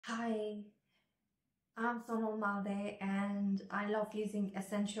Hi, I'm Sonal Malde and I love using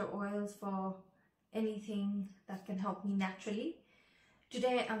essential oils for anything that can help me naturally.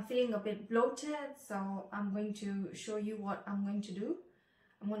 Today I'm feeling a bit bloated, so I'm going to show you what I'm going to do.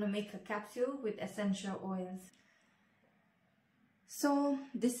 I'm going to make a capsule with essential oils. So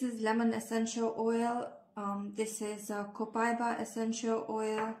this is lemon essential oil, this is copaiba essential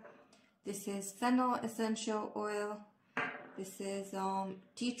oil, this is fennel essential oil, this is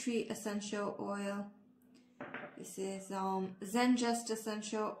tea tree essential oil. This is Zengest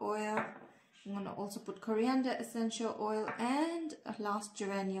essential oil. I'm going to also put coriander essential oil and a last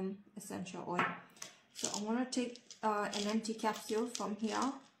geranium essential oil. So I'm going to take an empty capsule from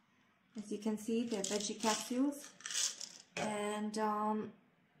here. As you can see, they're veggie capsules. And I'm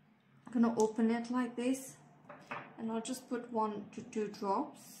going to open it like this. And I'll just put 1 to 2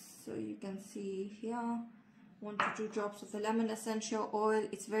 drops. So you can see here, 1 to 2 drops of the lemon essential oil.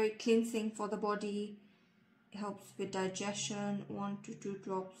 It's very cleansing for the body. Helps with digestion. 1 to 2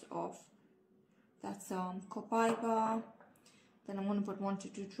 drops of that's copaiba. Then I'm going to put 1 to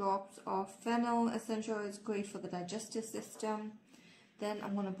 2 drops of fennel essential. It's great for the digestive system. Then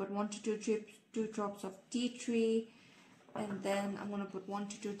I'm going to put 1 to 2 drops of tea tree, and then I'm going to put 1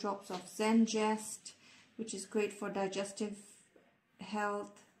 to 2 drops of Zengest, which is great for digestive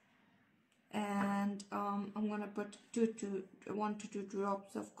health. And I'm going to put 1 to 2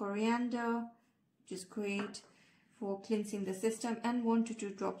 drops of coriander, which is great for cleansing the system, and 1 to 2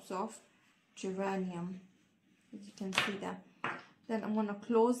 drops of geranium, as you can see there. Then I'm going to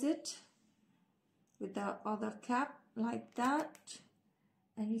close it with the other cap like that,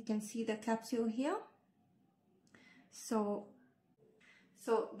 and you can see the capsule here. So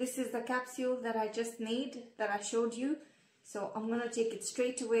this is the capsule that I just made, that I showed you. So I'm going to take it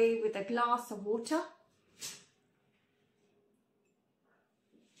straight away with a glass of water.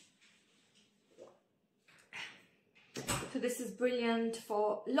 So this is brilliant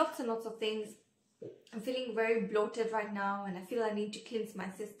for lots and lots of things. I'm feeling very bloated right now and I feel I need to cleanse my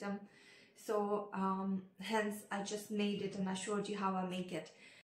system. So hence I just made it and I showed you how I make it.